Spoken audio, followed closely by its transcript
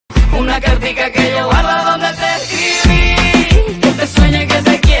una cartica que yo guardo donde te escribí. Que te sueño y que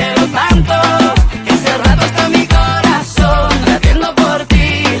te quiero tanto, que hace rato está mi corazón latiendo por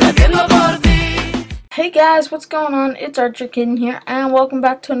ti, latiendo por ti. Hey guys, what's going on? It's Archer Kitten here, and welcome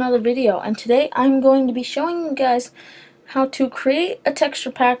back to another video. And today I'm going to be showing you guys how to create a texture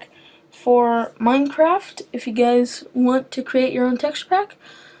pack for Minecraft. If you guys want to create your own texture pack,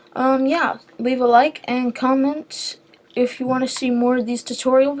 yeah, leave a like and comment if you want to see more of these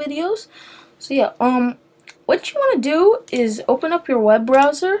tutorial videos. So yeah, what you want to do is open up your web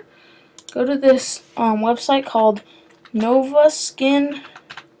browser, go to this website called novaskin.me.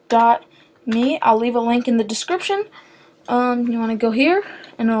 I'll leave a link in the description. You want to go here,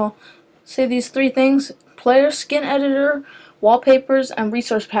 and it'll say these three things: player, skin editor, wallpapers, and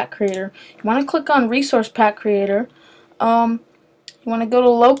resource pack creator. You want to click on resource pack creator. You want to go to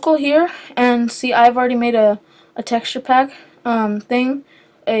local here and see I've already made a texture pack thing,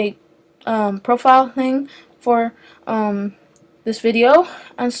 a profile thing for this video.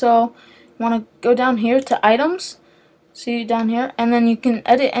 And so you want to go down here to items, see down here, and then you can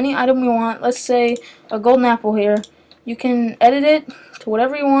edit any item you want. Let's say a golden apple here. You can edit it to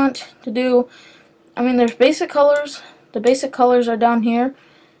whatever you want to do. I mean, there's basic colors. The basic colors are down here,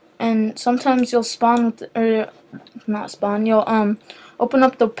 and sometimes you'll spawn with, or not spawn, you'll open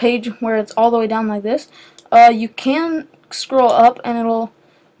up the page where it's all the way down like this. You can scroll up and it'll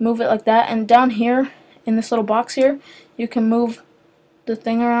move it like that, and down here in this little box here you can move the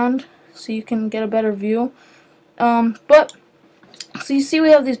thing around so you can get a better view. But so you see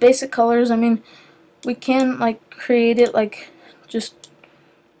we have these basic colors. I mean, we can like create it like just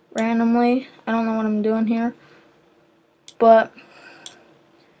randomly. I don't know what I'm doing here, but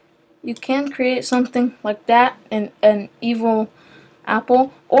you can create something like that, an evil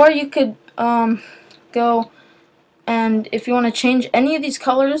apple. Or you could go, and if you want to change any of these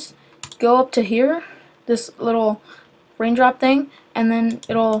colors, go up to here, this little raindrop thing, and then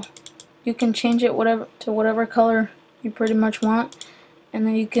you can change it to whatever color you pretty much want. And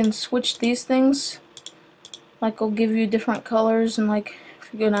then you can switch these things, like it'll give you different colors, and like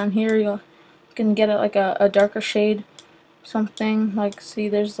if you go down here you can get it like a darker shade, something like, see,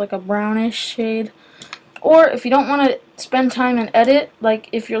 there's like a brownish shade. Or if you don't want to spend time and edit, like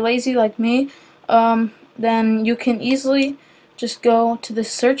if you're lazy like me, then you can easily just go to the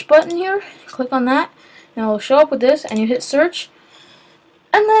search button here, click on that, and it'll show up with this, and you hit search,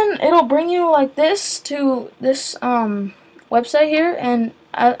 and then it'll bring you like this to this website here. And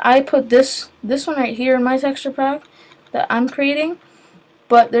I put this one right here in my texture pack that I'm creating,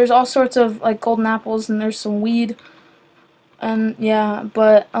 but there's all sorts of like golden apples, and there's some weed, and yeah,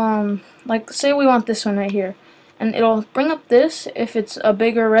 but like say we want this one right here, and it'll bring up this. If it's a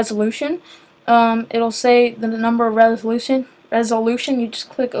bigger resolution, it'll say the number of resolution. You just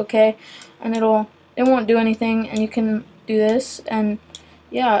click OK, and it won't do anything, and you can do this, and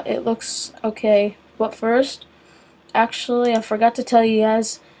yeah, it looks okay. But first, actually, I forgot to tell you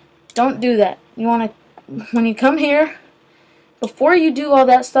guys, don't do that. You want to, when you come here, before you do all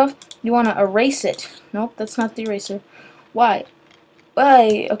that stuff, you want to erase it. Nope, that's not the eraser. Why?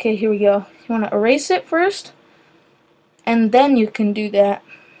 Okay, here we go. You want to erase it first, and then you can do that.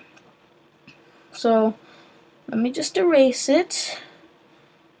 So let me just erase it.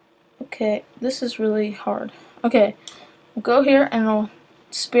 Okay, this is really hard. Okay, we'll go here, and it'll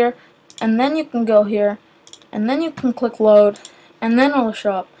disappear, and then you can go here, and then you can click load, and then it'll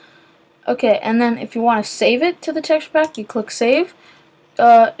show up. Okay, and then if you want to save it to the texture pack, you click save.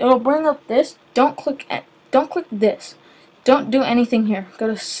 It'll bring up this. Don't click this. Don't do anything here. Go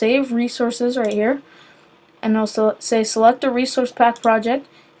to save resources right here, and it'll say select a resource pack project.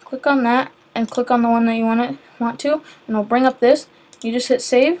 Click on that, and click on the one that you want to, and it'll bring up this. You just hit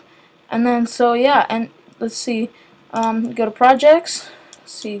save, and then so yeah. And let's see, go to projects.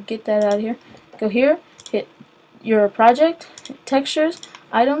 Let's see, get that out of here. Go here, hit your project, hit textures,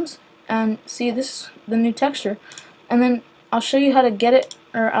 items, and see, this is the new texture. And then I'll show you how to get it,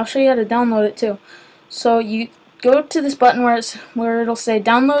 or I'll show you how to download it too. So you go to this button where it'll say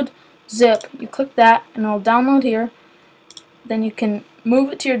download zip. You click that, and it'll download here. Then you can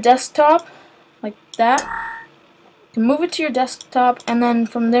move it to your desktop like that. You can move it to your desktop, and then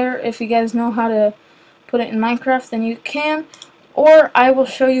from there, if you guys know how to put it in Minecraft, then you can. Or I will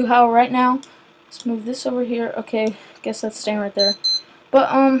show you how right now. Let's move this over here. Okay, guess that's staying right there. But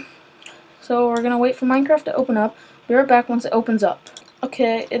so we're gonna wait for Minecraft to open up. Be right back once it opens up.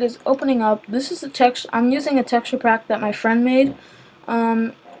 Okay, it is opening up. This is the text. I'm using a texture pack that my friend made.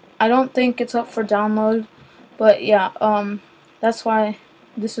 I don't think it's up for download, but yeah, that's why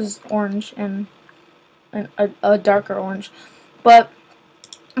this is orange and a darker orange. But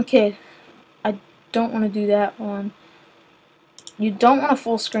Okay, I don't want to do that one. You don't want to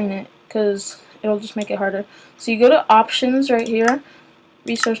full screen it because it'll just make it harder. So you go to options right here,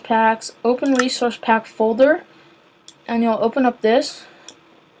 resource packs, open resource pack folder, and you'll open up this.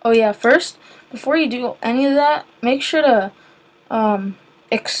 Oh yeah, first, before you do any of that, make sure to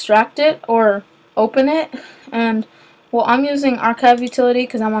extract it or open it. And well, I'm using archive utility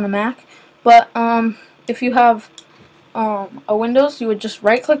because I'm on a Mac, but if you have a Windows, you would just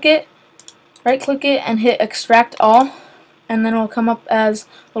right click it and hit extract all, and then it'll come up as a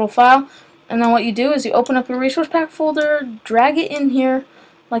little file. And then what you do is you open up your resource pack folder, drag it in here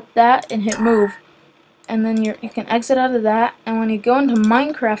like that, and hit move. And then you can exit out of that, and when you go into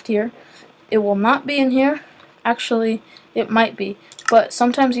Minecraft here, it will not be in here. Actually, it might be, but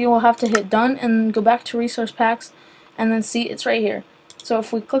sometimes you will have to hit done and go back to resource packs, and then see it's right here. So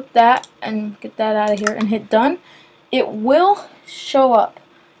if we click that and get that out of here and hit done, it will show up.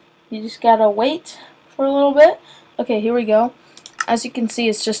 You just gotta wait for a little bit. Okay, here we go. As you can see,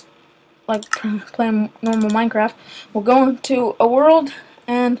 it's just like playing normal Minecraft. We'll go into a world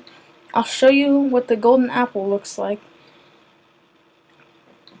and I'll show you what the golden apple looks like.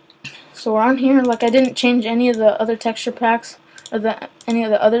 So we're on here. Like, I didn't change any of the other texture packs or any of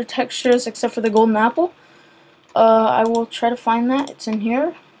the other textures except for the golden apple. I will try to find that. It's in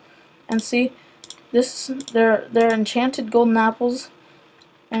here. And see, they're enchanted golden apples,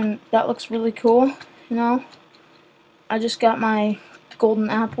 and that looks really cool. You know, I just got my golden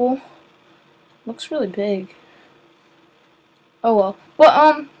apple. Looks really big. Oh well.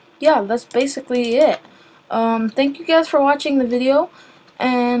 Well, yeah, that's basically it. Thank you guys for watching the video,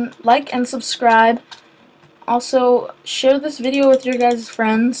 and like and subscribe. Also, share this video with your guys'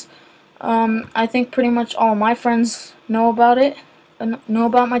 friends. I think pretty much all my friends know about it, know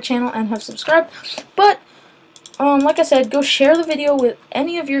about my channel, and have subscribed. But like I said, go share the video with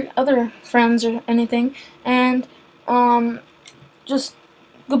any of your other friends or anything, and just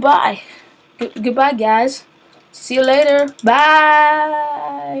goodbye. Goodbye, guys. See you later.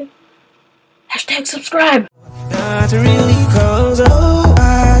 Bye. Hashtag subscribe. Not really close. Oh,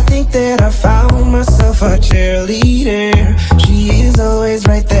 I think that I found myself a cheerleader. She is always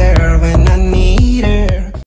right there when I need